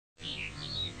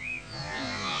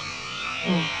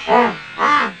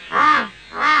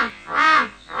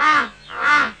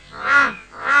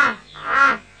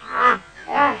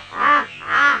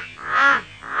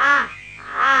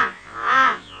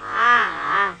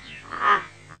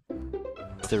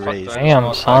The race.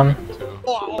 Damn, son.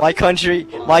 My country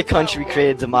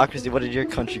created democracy. What did your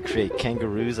country create?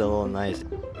 Kangaroos? A little nice.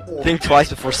 Think twice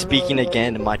before speaking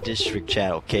again in my district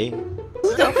chat, okay?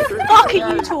 Who the fuck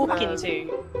are you talking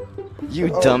to? You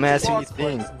dumbass, who you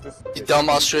think? You dumb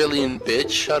Australian bitch,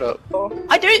 shut up.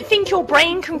 I don't think your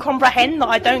brain can comprehend that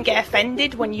I don't get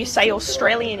offended when you say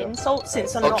Australian insults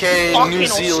since I'm Okay, not fucking New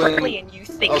Zealand. Australian, you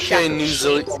thick Okay, shit. New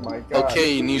Zealand.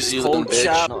 Okay, New Zealand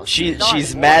bitch.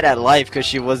 She's mad at life because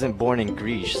she wasn't born in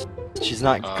Greece. She's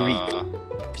not Greek.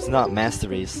 She's not master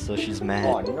race, so she's mad.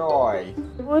 Oh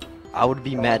no. I would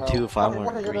be mad too if I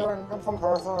weren't Greek.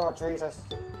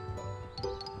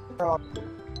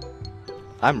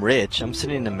 I'm rich. I'm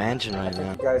sitting in a mansion right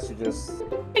now. You guys should just.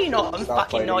 You know I'm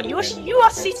fucking not. You are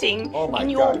sitting in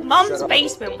your mum's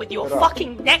basement with your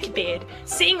fucking neckbeard,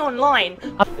 sitting online.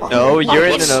 No, you're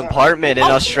in an apartment in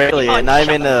Australia, and I'm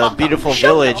in a beautiful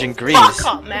village in Greece. Fuck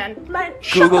up, man.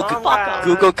 Google, shut the fuck up.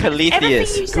 Google Everything you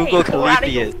Calithius. say Google is out of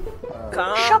your- Calithius.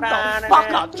 Shut the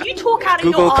fuck up. Do you talk out of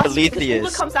Google your ass because all Calithius.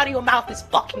 that comes out of your mouth is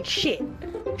fucking shit.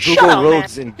 Shut Google up,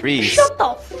 roads man. in Greece. Shut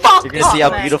the fuck You're gonna see how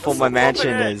up, man. beautiful my mansion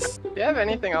is. Do you have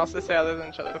anything else to say other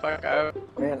than shut the fuck up?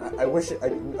 Man, I wish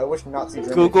Nazi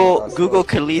Germany. Google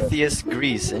Calithius,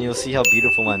 Greece, and you'll see how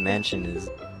beautiful my mansion is.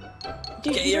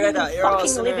 Dude, Get you your don't head out even your fucking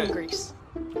arse, live in innit? Greece.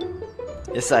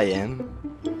 Yes, I am.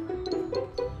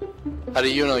 How do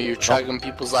you know you're tracking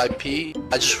people's IP?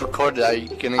 I just recorded that.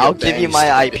 You're gonna I'll get give you banged,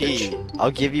 my stupid IP. bitch.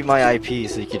 I'll give you my IP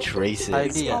so you can trace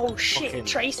it. Oh shit,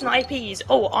 tracing IPs.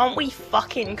 Oh, aren't we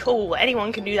fucking cool?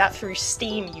 Anyone can do that through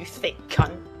Steam, you thick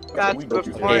cunt. That's the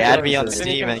point. Hey, add me on Then you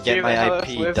Steam can and get see my that Hellas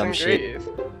IP, lives dumb in shit. Greece.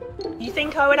 You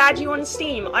think I would add you on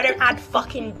Steam? I don't add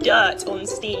fucking dirt on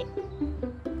Steam.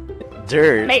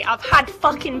 Dirt. Mate, I've had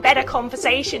fucking better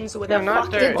conversations with a not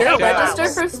fucking dirt. Did Yeah. they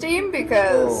register for Steam?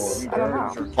 Because I don't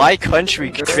know. My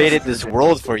country created this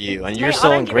world for you, and you're Mate,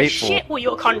 so I don't give a ungrateful. shit what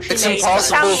your country It's makes. It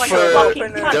impossible sounds like a for fucking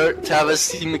cunt. dirt to have a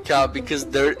Steam account because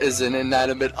dirt is an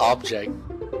inanimate object.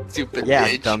 Stupid Yeah,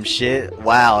 bitch. dumb shit.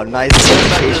 Wow, nice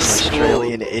education,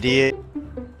 Australian idiot.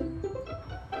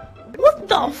 What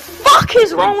the fuck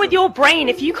is wrong with your brain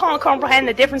if you can't comprehend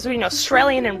the difference between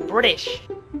Australian and British?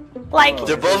 Like,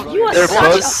 They're both. you are They're such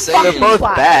both a same. fucking They're both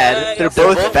twat. bad. They're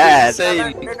They're both bad.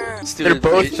 Same. They're Stupid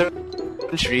both bitch.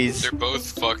 countries. They're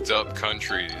both fucked up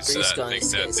countries that think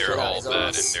that they're all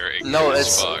bad and they're ignorant No, as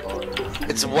it's fuck.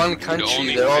 it's one country.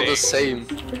 only They're all the thing- same.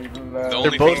 The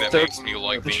only both thing that third makes me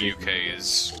like the UK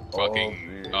is fucking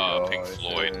Pink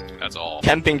Floyd. That's all.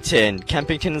 Kempington.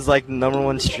 Kempington is like the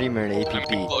 #1 streamer in I APB.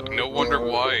 mean, look, no wonder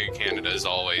why Canada is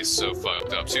always so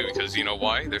fucked up too, because you know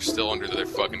why? They're still under their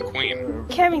fucking queen.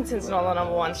 Kevington's not the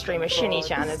 #1 streamer,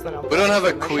 Shinny-chan is the number We don't have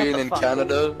a one. queen Shut the in fuck up.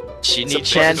 Canada.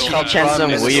 Shinny-chan, It's a Shinny-chan's some prime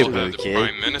They still have weeaboo, the kid.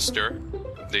 Prime Minister.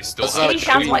 They still That's have not the a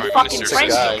Shinny-chan's my Prime fucking Minister.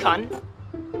 friend, guy. you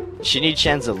cunt.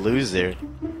 Shinny-chan's a loser.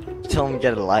 Tell him to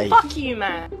get a life. Fuck you,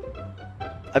 man.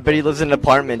 I bet he lives in an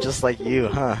apartment just like you,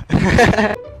 huh?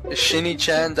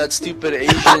 Shinny-chan, that stupid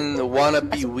Asian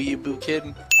wannabe weeaboo kid.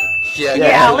 Yeah,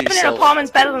 Yeah, kill living in an yourself.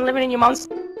 apartment's better than living in your mom's.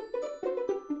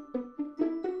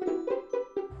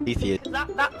 Idiot.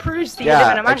 That proves that you Yeah,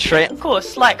 live in a a mansion. Of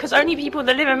course, like, because only people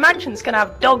that live in mansions can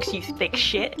have dogs, you thick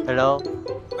shit. Hello?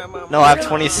 No, I have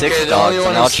 26 Okay, the only dogs, one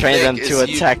and I'll who's train them thick to is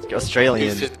you. attack You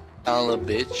Australians. 50-pound little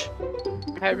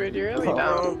bitch. Hybrid, you're really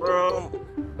down. Bro.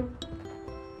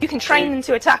 You can train them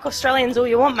to attack Australians all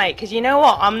you want, mate, because you know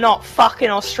what? I'm not fucking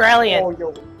Australian.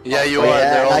 Yeah, you Oh, are.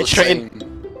 yeah, They're all I the train- same.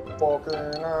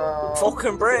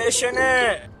 Fucking British,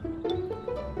 innit?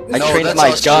 I No, trained that's my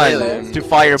Australian. gun to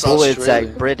fire That's bullets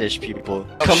Australian. at British people.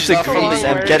 Oh, Come she's to not from Greece the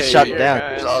and UK. get shut You're down.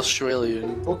 right. He's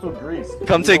Australian. Go to Greece.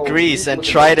 Come to Greece and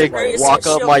try to Bro, you walk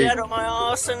said up shove my. your head up my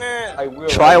arse, innit? I will.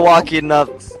 Try walking up.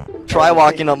 Try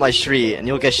walking up my street and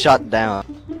you'll get shot down.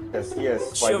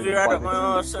 Yes. Shove your head up my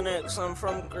arse, innit? Cause I'm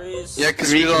from Greece. Yeah, because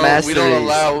Greek we don't masteries.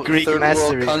 allow Greek third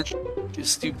masteries. world country. You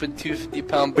stupid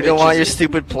 250-pound bitches. We don't want your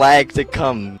stupid plague to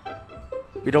come.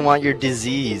 We don't want your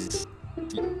disease.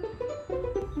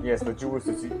 Yes, the Jewish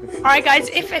disease. Alright guys,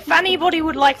 if anybody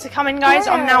would like to come in guys,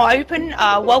 I'm now open.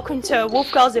 Welcome to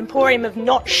Wolfgirl's Emporium of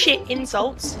Not Shit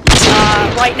Insults.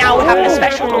 Right now we're having a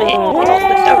special hit off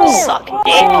the Don't Suck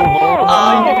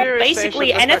Dick.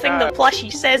 Basically anything that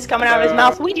Plushie says coming out of his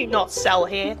mouth, we do not sell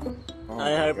here.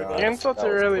 I hope it Your insults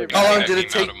are really How bad. long did it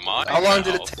take? Out of my How long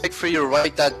did it mouth. take for you to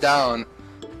write that down?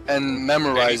 and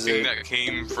memorize Anything it. that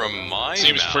came from my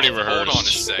Seems mouth. pretty Hold on a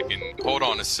rehearsed. second. Hold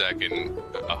on a second.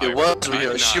 It was I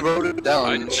real. did She not- wrote it I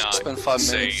down. did She not spent 5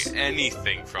 say minutes.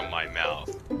 anything from my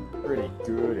mouth. Pretty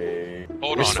good, eh?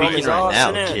 Hold You're on. speaking his right arse,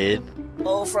 now, innit? kid.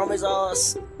 All from his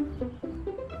ass.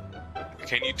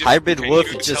 Can you Hybrid can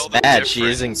Wolf you is tell just the mad she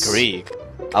isn't difference? Greek.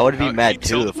 I would be How can mad you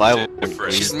tell too if the I wasn't difference?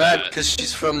 Greek. She's mad because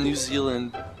she's from New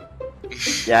Zealand.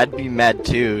 Yeah, I'd be mad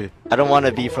too. I don't want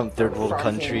to be from third world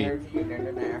country.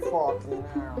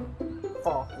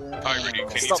 Hybrid,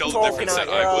 can you Stop tell the talking difference out that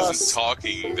your I ass. wasn't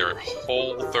talking their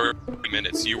whole 30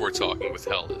 minutes? You were talking with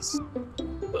Hellas.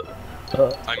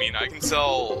 I mean, I can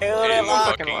tell Hell, in that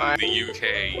fucking lie. the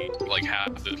UK, like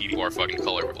half the people are fucking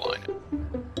colorblind.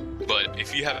 But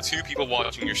if you have 2 people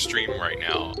watching your stream right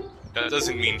now, that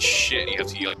doesn't mean shit. You have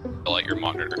to yell at your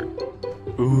monitor.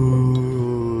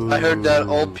 Ooh. I heard that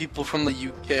all people from the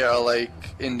UK are like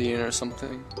Indian or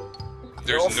something.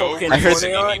 There's You're no fucking reason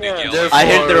funny, you aren't need to you? yell at I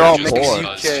heard they're all just poor.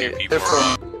 because 2 UK. people They're are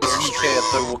from on the your UK, stream. a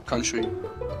third world country.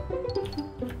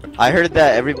 I heard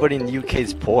that everybody in the UK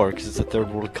is poor because it's a third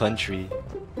world country.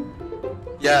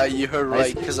 Yeah, you heard Nice-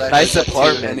 right, because I nice heard that too,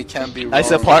 apartment. and it can't be wrong.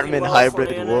 Nice apartment, Well, Hybrid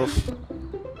funny, innit? Wolf.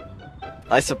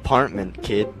 Nice apartment,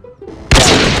 kid.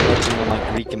 Yeah, living in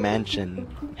my Greek mansion,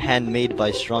 handmade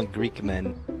by strong Greek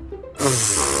men.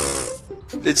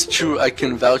 It's true, I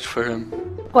can vouch for him.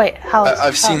 Wait, Hallis.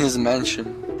 I've seen Hallis, his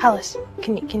mansion. Hallis,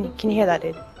 can you hear that,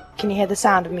 dude? Can you hear the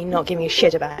sound of me not giving a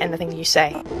shit about anything you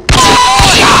say?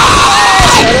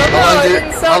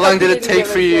 How long did it take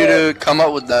for you to come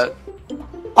up with that?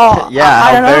 Oh, Yeah, I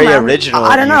how don't know, very man. original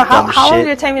I don't of know. you, How dumb long shit.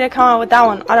 did it take me to come up with that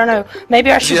one? I don't know.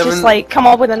 Maybe I should just haven't- like come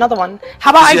up with another one. How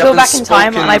about I You go haven't back in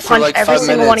time spoken and I for, punch like, every 5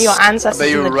 single one of your minutes. I bet ancestors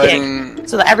you in the were dick, writing-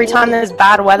 so that every time there's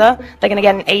bad weather, they're gonna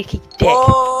get an achy dick.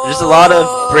 Oh, There's a lot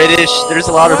of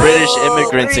British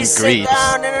immigrants in Sit Greece.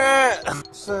 down, innit?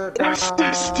 So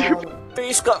stupid.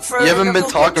 Greece got You haven't been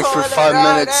talking for 5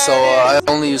 minutes, so I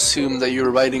I only assume that you're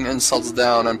writing insults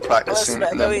down and practicing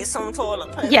better go them. eat some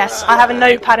toilet paper. Yes, I have a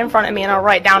notepad in front of me and I'll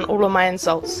write down all of my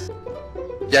insults.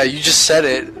 Yeah, you just said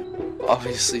it.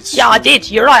 Obviously, it's Yeah, I true. did.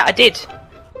 You're right. I did.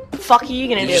 The fuck are you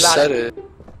gonna You do just about said it?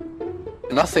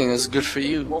 it. Nothing is good for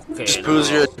you. Okay, Just proves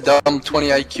no. you're a dumb 20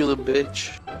 IQ little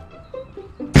bitch.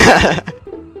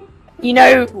 You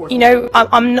know,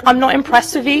 I'm not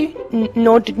impressed with you,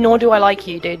 nor do I like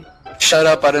you, dude. Shut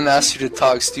up, I didn't ask you to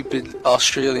talk, stupid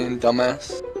Australian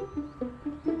dumbass.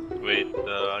 Wait,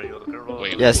 are you a girl?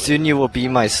 Wait. Yeah, soon you will be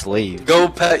my slave. Go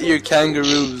pet your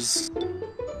kangaroos.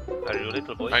 Are you a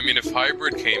little boy? I mean, if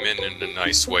Hybrid came in a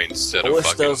nice way instead I of wish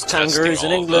fucking there was kangaroos testing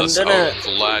in all England, of us, I innit?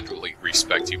 would gladly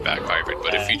respect you back, Hybrid.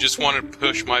 But if you just want to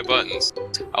push my buttons,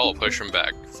 I will push them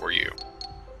back for you.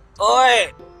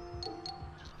 Oi!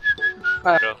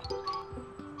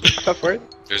 Tough word.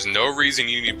 There's no reason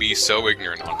you need to be so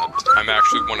ignorant on it. I'm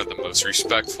actually one of the most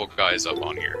respectful guys up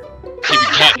on here. Keep it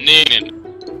cutting in.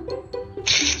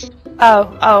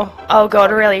 Oh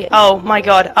god, really? Oh my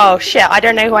god, oh shit, I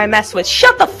don't know who I mess with.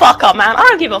 Shut the fuck up, man, I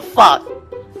don't give a fuck!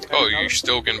 Oh, you're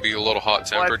still gonna be a little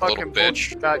hot-tempered little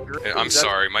bitch? I'm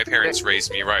sorry, my parents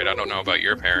raised me right. I don't know about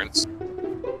your parents.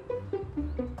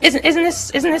 Isn't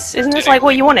this like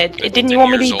what you wanted? Didn't you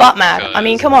want me to be years butt old mad? I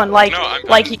mean, because- come on, like, No,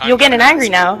 I'm you're getting not angry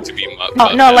now. To be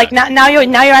Oh no, like now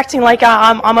you're acting like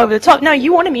I'm over the top. No,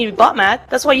 you wanted me to be butt mad.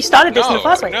 That's why you started this in the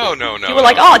first place. No. You were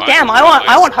like, oh damn, I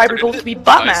want Hybrid Wolf to be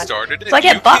butt mad. So I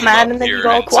get butt mad and then you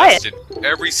go all quiet.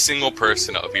 Every single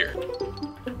person up here.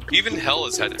 Even Hell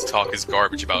has had to talk his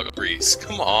garbage about Greece.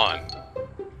 Come on.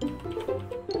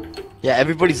 Yeah,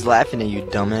 everybody's laughing at you,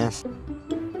 dumbass.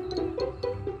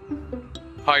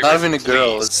 Hybrid, Not even a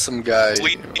girl, please. it's some guy.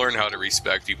 Please learn how to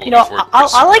respect people You know, before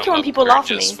I like it come when up people here and laugh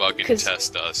at just me, fucking 'cause-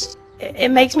 test us. It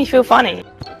makes me feel funny.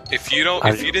 If you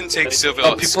didn't take civil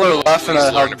Oh, at people school, are laughing please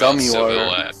at how learn about dumb you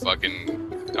civil are. at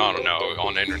fucking, I don't know,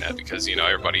 on the internet, because, you know,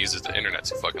 everybody uses the internet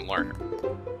to fucking learn.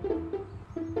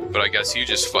 But I guess you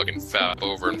just fucking fap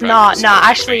over and Nah,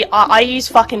 actually, I use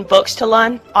fucking books to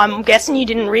learn. I'm guessing you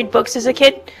didn't read books as a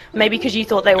kid, maybe because you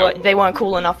thought they weren't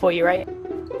cool enough for you, right?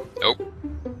 Nope.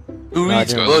 Who No, I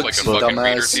reads didn't. Like books, a fucking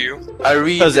reader dumbass? to you? I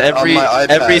read Because on my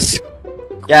iPad.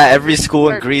 every school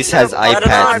in Greece has I had an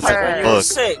iPads iPad instead when of you were books.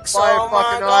 6. Buy a Oh my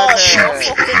fucking god, iPad. you're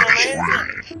fucking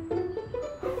amazing.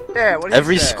 Yeah, what do you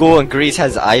Every say? school in Greece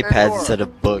has iPads Sure. instead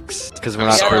of books, because we're I'm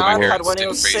not Yeah, sorry, no, my iPad parents when he didn't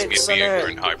was raise me 6, to be innit?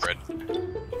 ignorant hybrid.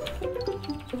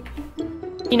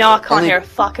 You know, I can't Only- hear a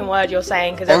fucking word you're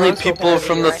saying because Only everyone's talking people over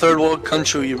from you, the right? third world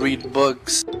country read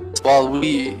books, while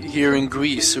we here in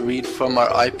Greece read from our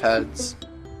iPads.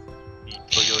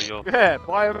 Yo. Yeah,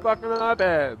 buy a fucking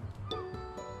iPad.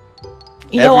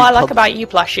 You know what I like about you,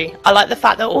 Plushie? I like the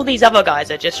fact that all these other guys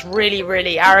are just really,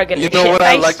 really arrogant You and know what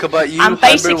I shit-faced. like about you, And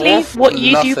basically, Wolf? what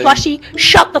you do, Nothing. Plushie,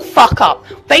 shut the fuck up.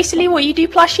 Basically, what you do,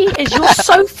 Plushie, is you're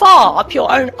so far up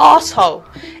your own asshole,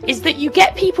 is that you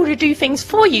get people to do things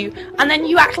for you, and then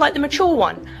you act like the mature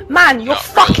one. Man, you're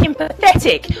fucking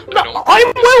pathetic. No,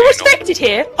 I'm well respected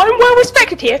here. I'm well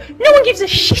respected here. No one gives a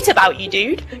shit about you,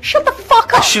 dude. Shut the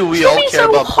fuck up. Actually, we Stop all being care so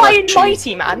about high and Plushie.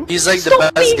 mighty, man. He's like the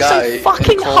Stop best being guy so in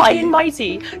fucking high Colby. and mighty.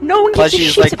 No one gives a Plushie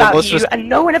is shit like the about most you, and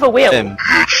no one ever will. him.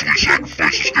 I'm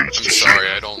sorry,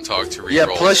 I don't talk to Yeah,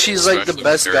 re-rolls, Plushie's like the especially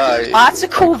best characters. guy. That's a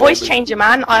cool voice changer,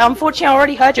 man. I unfortunately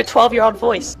already heard your 12-year-old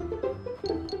voice.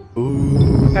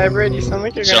 Hybrid, you sound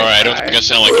like you're gonna Sorry, I don't think I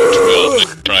sound like a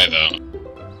 12. Try though.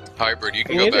 Hybrid, you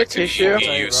can You go need a back to the tissue?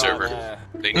 EU server.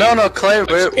 They No, need- no, Claire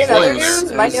there's some people in voice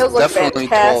there. My is nails look definitely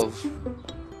fantastic. 12.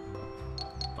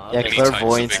 Yeah, Many types of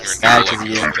clairvoyance ignorant back people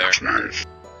to like you. you there.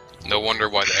 No wonder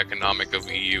why the economic of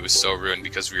EU is so ruined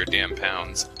because of your damn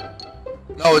pounds.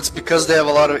 No, it's because they have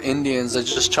a lot of Indians that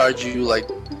just charge you like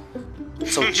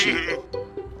so cheap.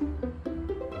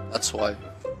 That's why.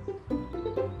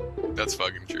 That's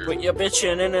fucking true. Put your bitch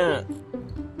in it.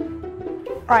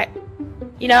 Right.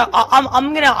 You know,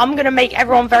 I'm gonna make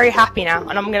everyone very happy now,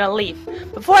 and I'm gonna leave.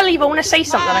 Before I leave, I want to say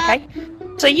something, okay?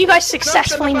 So you guys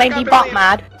successfully made me butt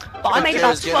mad, but I made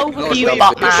about 12 of you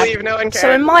butt mad.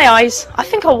 So in my eyes, I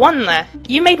think I won there.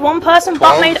 You made one person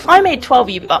butt 12? mad, I made 12 of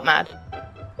you butt mad.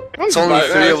 It's only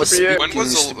But 3 of that's us for you. When speaking,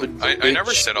 was stupid the... I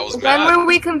never said I was When mad. were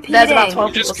we competing? There's about 12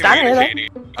 I'm people just standing there.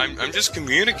 communicating. I'm just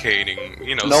communicating,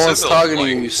 you know, No one's civil, talking to like,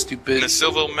 you, in a stupid.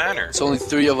 civil manner. It's only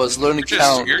 3 of us. Learn to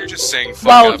count. You're just saying fuck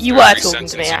Well, after you were every talking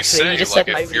to me, sentence actually. You say, just like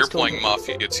said if nobody you're was talking playing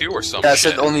to me. Mafia 2 or something. Yeah, I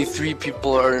said only 3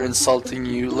 people are insulting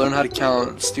you. Learn how to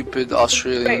count, stupid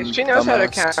Australian. Wait, she knows how to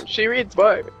dumbass. count. She reads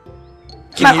books.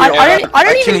 Man, I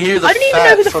don't even hear the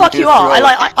know who the fat fuck from you your are.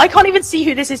 throat. I can't even see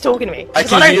who this is talking to me. I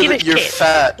Because I, can don't hear give that a you're shit.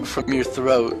 fat from your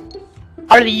throat.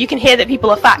 Already, you can hear that people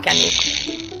are fat, can you?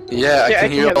 Yeah, I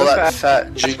can hear all the that fat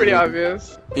That's pretty jiggling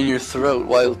obvious. in your throat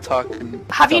while talking.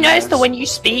 Have you noticed that dumbass. when you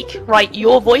speak, right,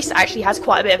 your voice actually has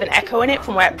quite a bit of an echo in it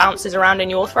from where it bounces around in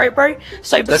your throat, bro?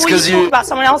 So That's before you 'cause talk you- about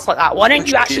someone else like that, why don't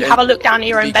you actually have a look down at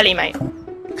your own belly, mate?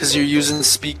 Because you're using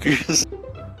speakers.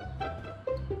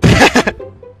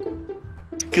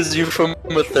 Because you're from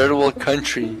a third world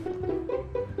country.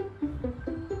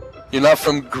 You're not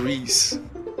from Greece.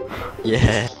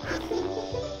 Yeah.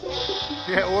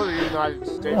 Yeah, or the United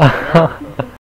States.